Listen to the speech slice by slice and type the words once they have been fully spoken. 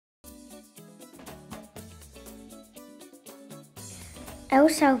El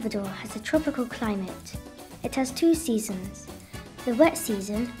Salvador has a tropical climate. It has two seasons. The wet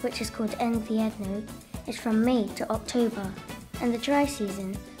season, which is called invierno, is from May to October, and the dry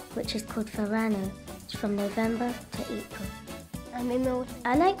season, which is called verano, is from November to April.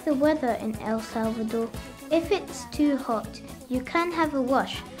 I like the weather in El Salvador. If it's too hot, you can have a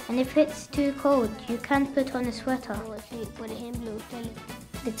wash, and if it's too cold, you can put on a sweater.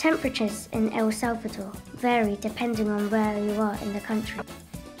 The temperatures in El Salvador vary depending on where you are in the country.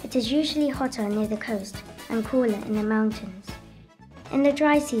 It is usually hotter near the coast and cooler in the mountains. In the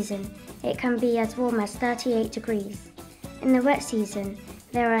dry season, it can be as warm as 38 degrees. In the wet season,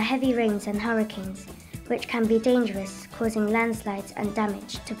 there are heavy rains and hurricanes, which can be dangerous, causing landslides and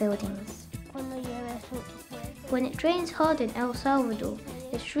damage to buildings. When it rains hard in El Salvador,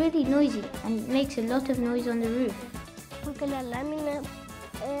 it's really noisy and it makes a lot of noise on the roof.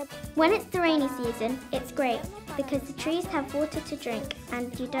 When it's the rainy season, it's great because the trees have water to drink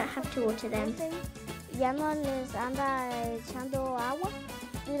and you don't have to water them.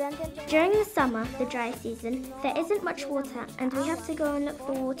 During the summer, the dry season, there isn't much water and we have to go and look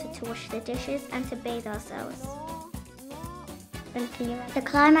for water to wash the dishes and to bathe ourselves. The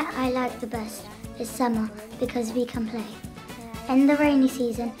climate I like the best is summer because we can play. In the rainy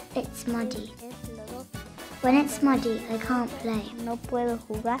season, it's muddy. When it's muddy, I can't play. No puedo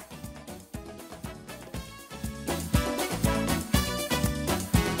jugar.